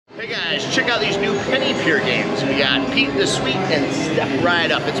Guys, check out these new penny Pier games. We got Pete the Sweet and Step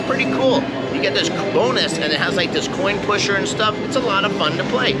Right Up. It's pretty cool. You get this bonus and it has like this coin pusher and stuff. It's a lot of fun to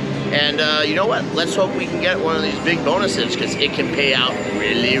play. And you know what? Let's hope we can get one of these big bonuses because it can pay out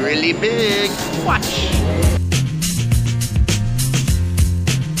really, really big. Watch.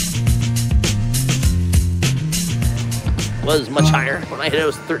 Was much higher. When I hit it, it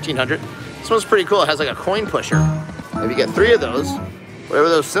was 1,300. This one's pretty cool. It has like a coin pusher. If you get 3 of those, whatever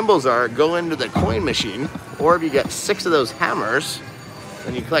those symbols are, go into the coin machine. Or if you get 6 of those hammers,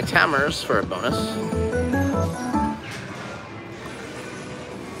 then you collect hammers for a bonus.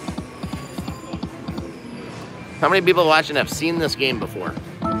 How many people watching have seen this game before?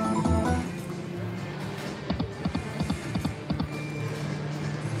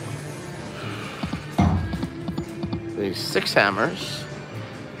 These 6 hammers,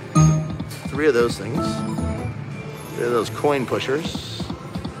 3 of those things, 3 of those coin pushers.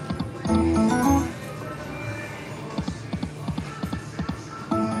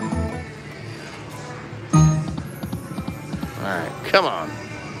 Alright, come on.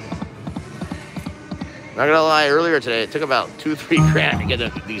 Not gonna lie, earlier today, it took about 2-3 grand to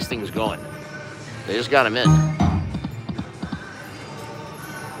get these things going. They just got them in.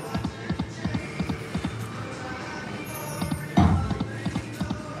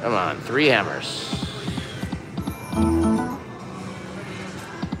 Come on, 3 hammers.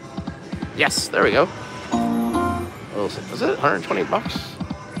 Yes, there we go. Was it 120 bucks?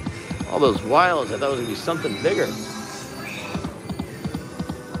 All those wilds, I thought it was gonna be something bigger.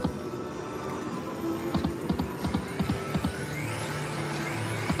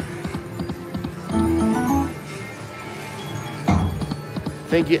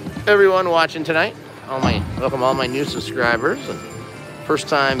 Thank you everyone watching tonight. Welcome all my new subscribers and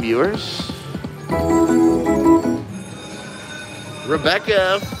first-time viewers.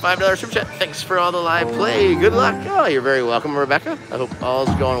 Rebecca, $5 super chat. Thanks for all the live play. Good luck. Oh, you're very welcome, Rebecca. I hope all's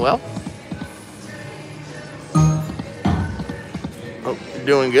going well. Hope you're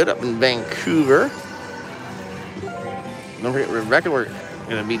doing good up in Vancouver. Don't forget, Rebecca, we're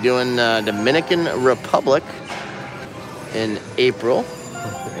going to be doing Dominican Republic in April.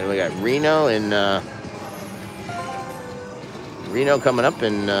 And we got Reno in Reno coming up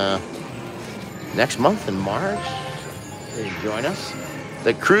in next month in March. They join us.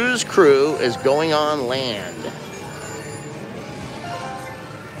 The cruise crew is going on land.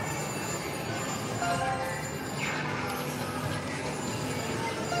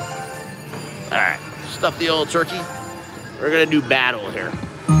 All right, stuff the old turkey. We're gonna do battle here.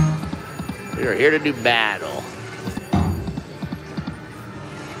 We are here to do battle.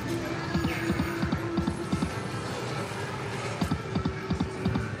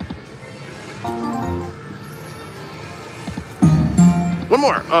 One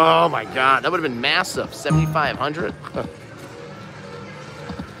more. Oh my God, that would have been massive. 7,500. And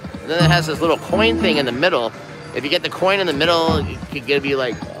then it has this little coin thing in the middle. If you get the coin in the middle, it could be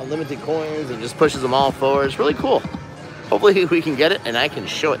like unlimited coins and just pushes them all forward. It's really cool. Hopefully we can get it and I can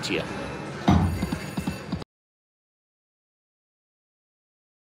show it to you.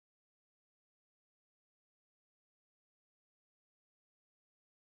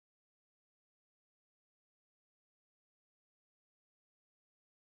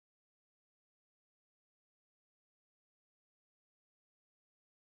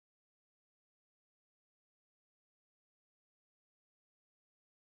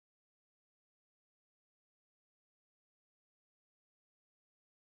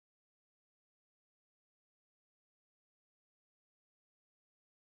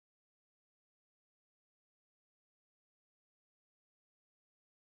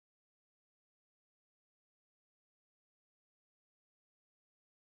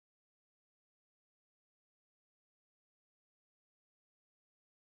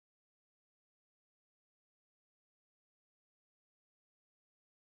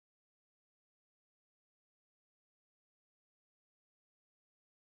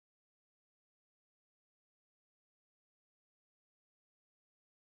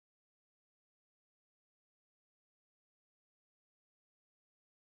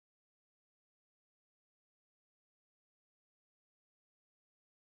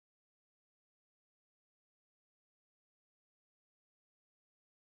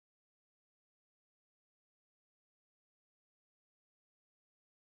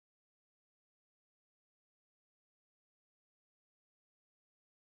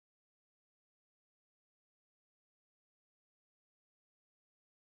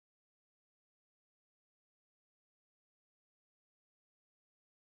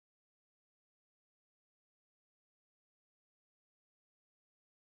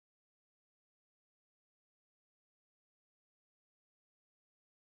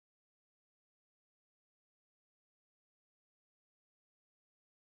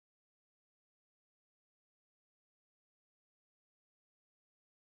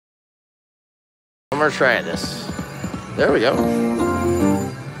 One more try at this. There we go.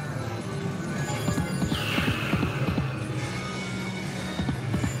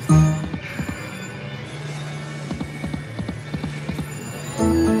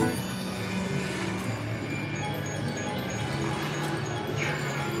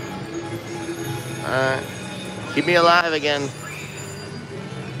 Keep me alive again.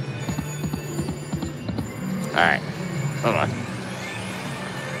 All right, hold on.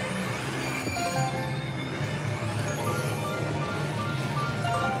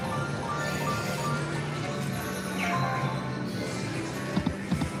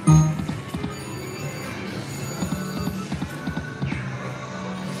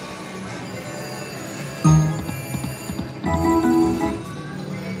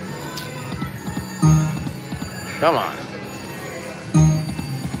 Come on.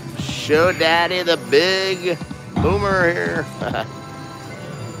 Show Daddy the big boomer here.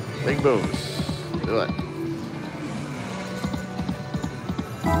 Big booms. Do it.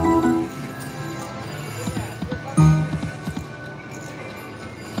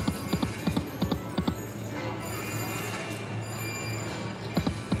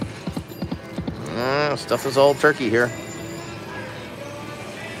 Stuff is all turkey here.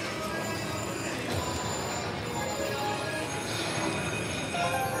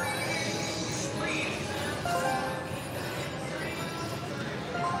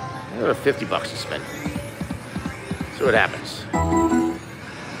 I got 50 bucks to spend. See what happens.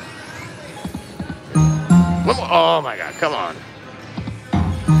 Oh my God, come on.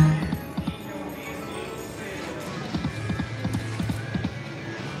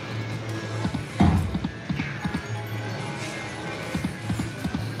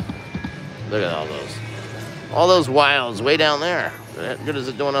 Look at all those. All those wilds way down there. What good is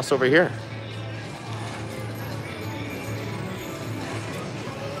it doing us over here?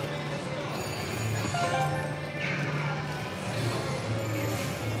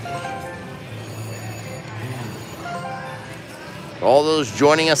 All those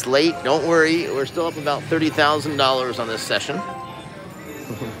joining us late, don't worry. We're still up about $30,000 on this session.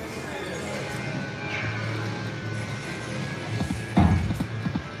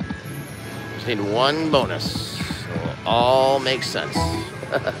 Just need one bonus. It'll all make sense.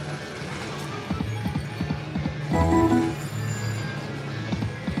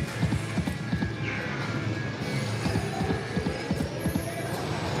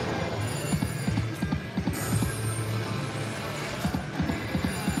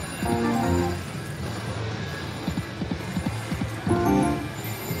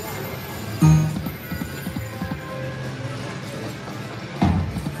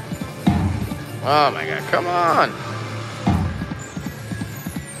 Oh my God, come on.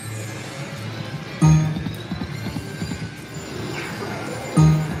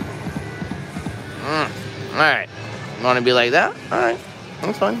 All right, want to be like that? All right,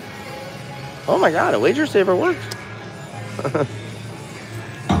 that's fine. Oh my God, a wager saver worked.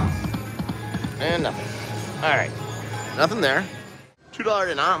 And nothing. All right, nothing there.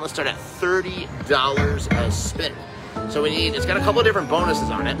 $2 and on, let's start at $30 a spin. So we need, it's got a couple of different bonuses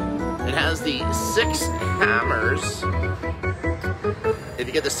on it. It has the 6 hammers. If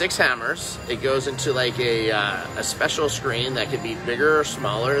you get the 6 hammers, it goes into like a special screen that could be bigger or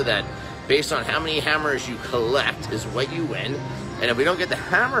smaller, that based on how many hammers you collect is what you win. And if we don't get the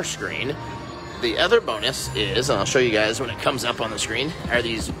hammer screen, the other bonus is, and I'll show you guys when it comes up on the screen, are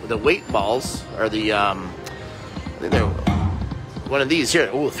the weight balls, or the, I think they're one of these here.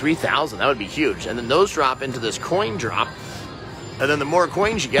 Oh, 3,000, that would be huge. And then those drop into this coin drop. And then the more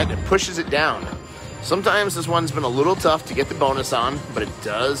coins you get, it pushes it down. Sometimes this one's been a little tough to get the bonus on, but it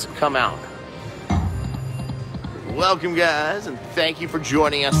does come out. Welcome, guys, and thank you for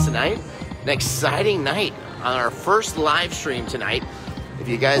joining us tonight. An exciting night on our first live stream tonight. If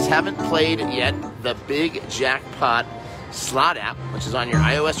you guys haven't played yet, the Big Jackpot slot app, which is on your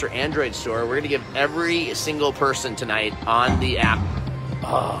iOS or Android store, we're going to give every single person tonight on the app,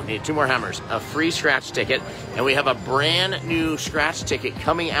 oh, need 2 more hammers, a free scratch ticket. And we have a brand new scratch ticket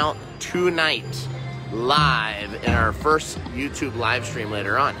coming out tonight, live in our first YouTube live stream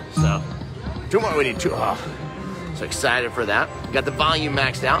later on. So 2 more, we need 2. Oh, so excited for that. Got the volume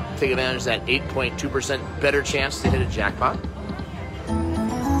maxed out. Take advantage of that 8.2% better chance to hit a jackpot.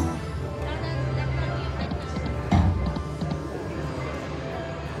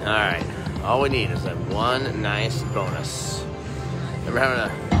 All right, all we need is that one nice bonus. We're having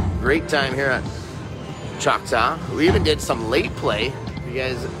a great time here at Choctaw. We even did some late play. If you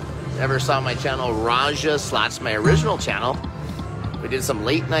guys ever saw my channel, Raja Slots, my original channel, we did some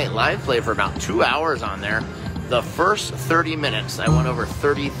late night live play for about 2 hours on there. The first 30 minutes, I won over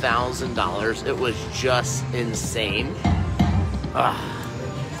 $30,000. It was just insane. So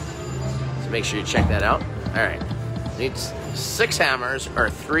make sure you check that out. All right, need 6 hammers or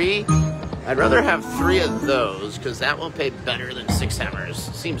 3. I'd rather have 3 of those because that will pay better than 6 hammers,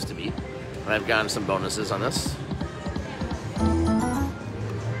 seems to be. But I've gotten some bonuses on this.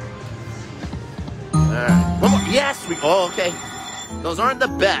 All right, one more. Yes, oh, okay. Those aren't the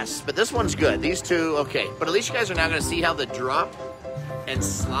best, but this one's good. These 2, okay. But at least you guys are now going to see how the drop and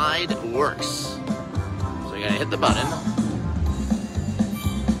slide works. So you got to hit the button.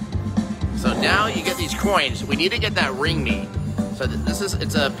 So now you get these coins. We need to get that ring me. So this is,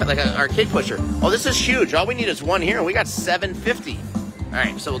 it's like an arcade pusher. Oh, this is huge. All we need is 1 here. We got 750. All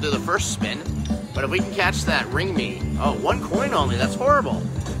right, so we'll do the first spin. But if we can catch that ring me, oh, 1 coin only. That's horrible.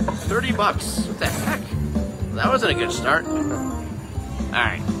 30 bucks. What the heck? That wasn't a good start. All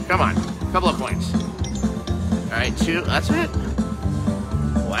right, come on. A couple of coins. All right, 2. That's it.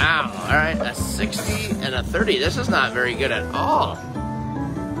 Wow. All right, a 60 and a 30. This is not very good at all.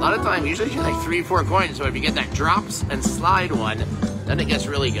 A lot of time, usually you get like 3, 4 coins. So if you get that drops and slide one, then it gets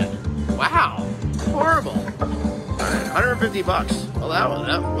really good. Wow. Horrible. All right, 150 bucks. Well, that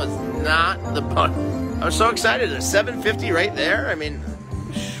was not the fun. I was so excited. A 750 right there. I mean,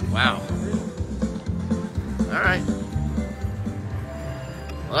 wow. All right.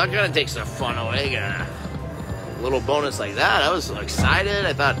 Well, that kind of takes the fun away. A little bonus like that. I was so excited.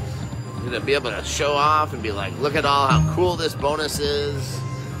 I thought I'm going to be able to show off and be like, look at all how cool this bonus is.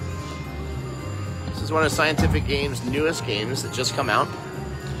 This is one of Scientific Games' newest games that just come out.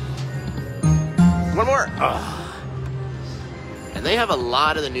 1 more. Oh. And they have a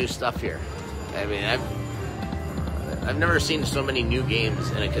lot of the new stuff here. I mean, I've never seen so many new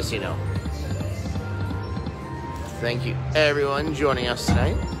games in a casino. Thank you, everyone, joining us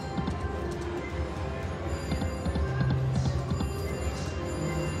tonight.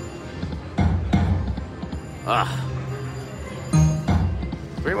 Ah.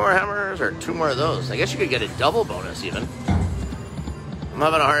 3 more hammers or 2 more of those. I guess you could get a double bonus even. I'm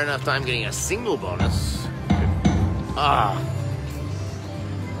having a hard enough time getting a single bonus. Ah.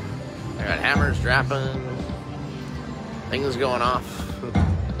 I got hammers dropping. Things going off.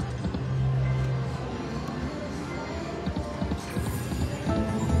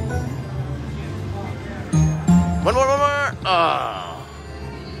 One more. Oh.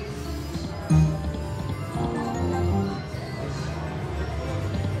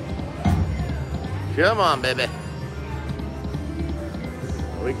 Come on, baby.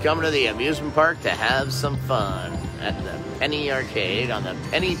 We come to the amusement park to have some fun at the Penny Arcade on the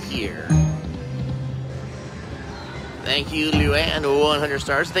Penny Pier. Thank you, Luann, 100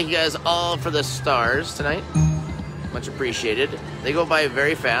 stars. Thank you guys all for the stars tonight. Much appreciated. They go by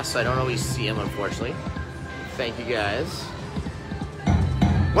very fast, so I don't always see them, unfortunately. Thank you guys.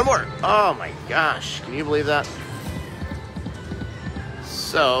 1 more. Oh my gosh. Can you believe that?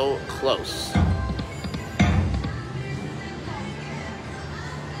 So close.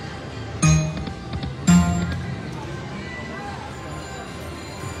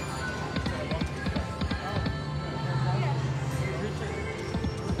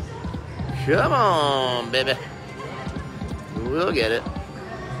 Come on, baby. We'll get it.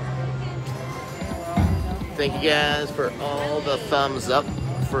 Thank you guys for all the thumbs up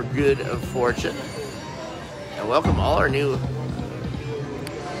for good fortune. And welcome all our new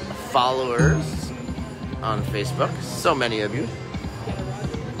followers on Facebook. So many of you.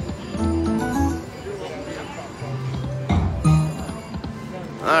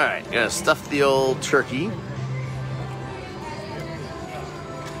 Alright, gotta stuff the old turkey.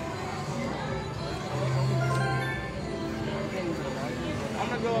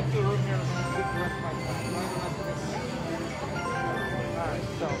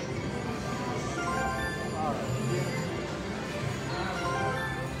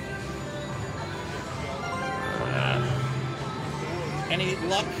 Any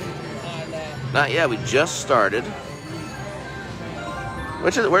luck on... Not yet, we just started.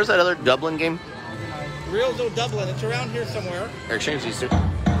 Where's that other Dublin game? Real Zoo Dublin, it's around here somewhere. Or exchange these two. We're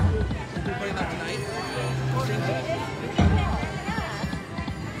playing that tonight.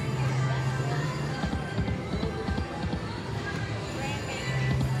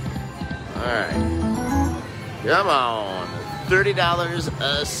 Alright. Come on. $30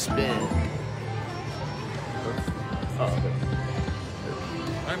 a spin. Oh, okay.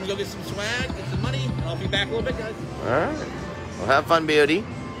 I'm gonna go get some swag, get some money, and I'll be back a little bit, guys. Alright. Well, have fun, BOD.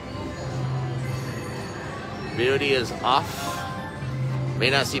 BOD is off. May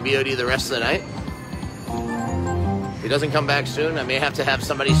not see BOD the rest of the night. If he doesn't come back soon, I may have to have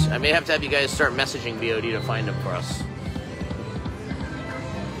somebody. I may have to have you guys start messaging VOD to find him for us.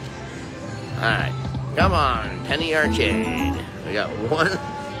 All right, come on, Penny Arcade. We got one.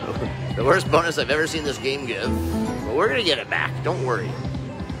 The worst bonus I've ever seen this game give. But we're gonna get it back. Don't worry.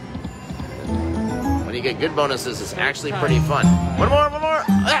 When you get good bonuses, it's actually pretty fun. One more.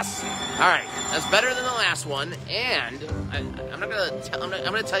 Yes. All right, that's better than the last one. And I'm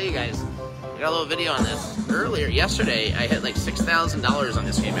gonna tell you guys. I got a little video on this earlier. Yesterday, I hit like $6,000 on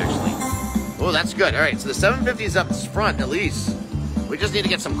this game actually. Oh, that's good. All right, so the 750 is up front at least. We just need to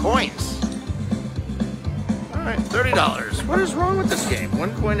get some coins. All right, $30. What is wrong with this game?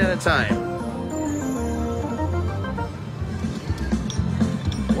 One coin at a time.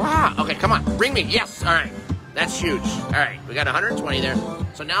 Wow. Okay, come on. Ring me. Yes. All right. That's huge. All right, we got 120 there.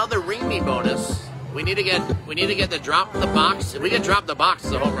 So now the ring me bonus. We need to get the drop the box. If we get drop the box,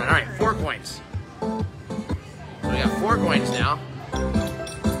 it's a home run. All right, 4 coins. So we got 4 coins now.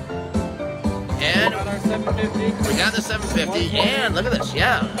 And we got the 750. And look at this.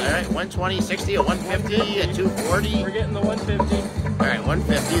 Yeah. All right, 120, 60, a 150, a 240. We're getting the 150. All right,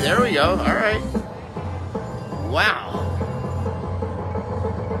 150. There we go. All right. Wow.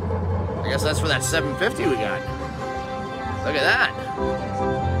 I guess that's for that 750 we got. Look at that.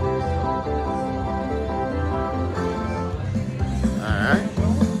 Alright.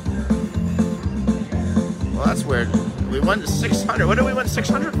 Well, that's weird. We won 600. What did we win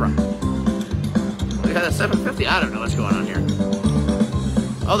 600 from? We got a 750. I don't know what's going on here.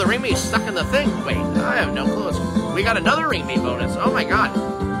 Oh, the ring me's stuck in the thing. Wait, I have no clue. We got another ring me bonus. Oh my god.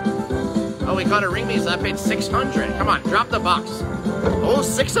 Oh, we caught a ring me, so I paid 600. Come on, drop the box. Oh,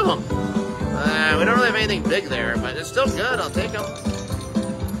 6 of them. We don't really have anything big there, but it's still good. I'll take them.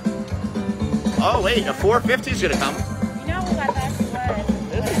 Oh, wait, a 450 is going to come. You know we got that blood.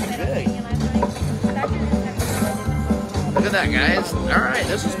 This is big. Look at that, guys. All right,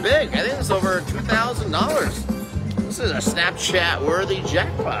 this is big. I think it's over $2,000. This is a Snapchat-worthy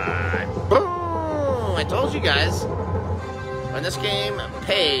jackpot. Boom! I told you guys, when this game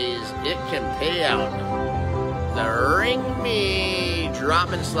pays, it can pay out. The ring me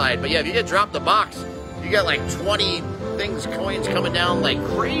drop and slide. But yeah, if you get drop the box, you got like 20 coins coming down like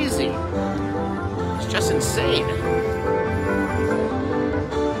crazy. It's just insane.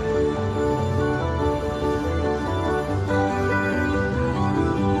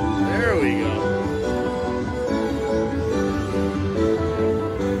 There we go.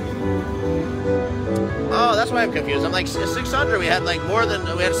 Oh, that's why I'm confused. I'm like 600. We had like more than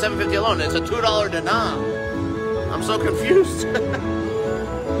we had 750 alone. It's a $2 denom. I'm so confused.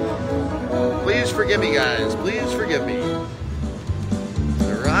 Please forgive me, guys. Please forgive me.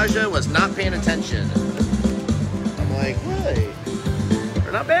 Raja was not paying attention. I'm like, wait.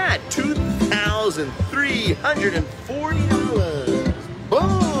 They're not bad. $2,340.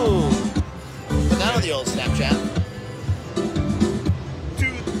 Boom. Put that on the old Snapchat.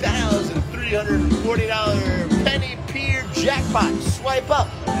 $2,340 penny Pier jackpot. Swipe up.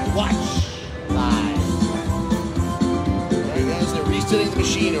 Watch live. Alright guys, they're resetting the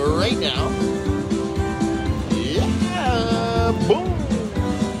machine right now. Yeah, boom.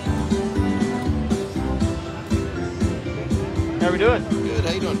 How are we doing? Good,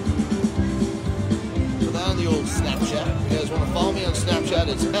 how you doing? So that on the old Snapchat. If you guys want to follow me on Snapchat,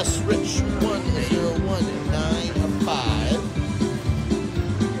 it's srich101995.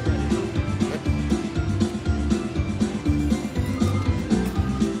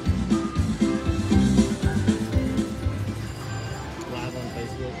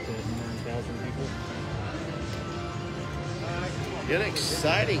 Get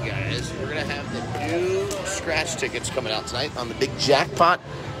exciting, guys. We're going to have the new scratch tickets coming out tonight on the Big Jackpot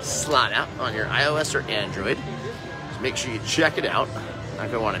slot out on your iOS or Android. So make sure you check it out. Not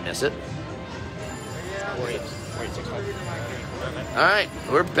going to want to miss it. All right,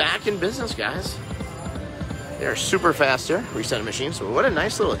 we're back in business, guys. They are super fast here, resetting machines. So what a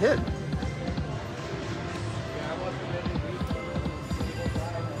nice little hit.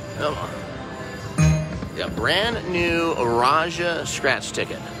 Come on. A brand new Raja scratch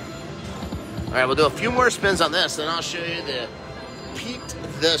ticket. All right, we'll do a few more spins on this, and I'll show you the Pete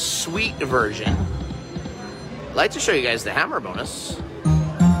the Sweet version. I'd like to show you guys the hammer bonus.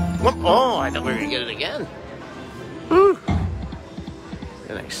 Oh, I thought we were gonna get it again. Woo!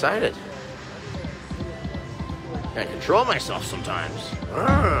 Getting excited. Can't control myself sometimes.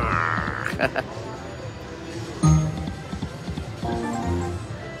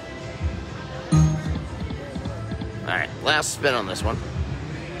 Alright, last spin on this one.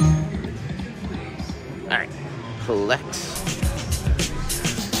 Alright, collect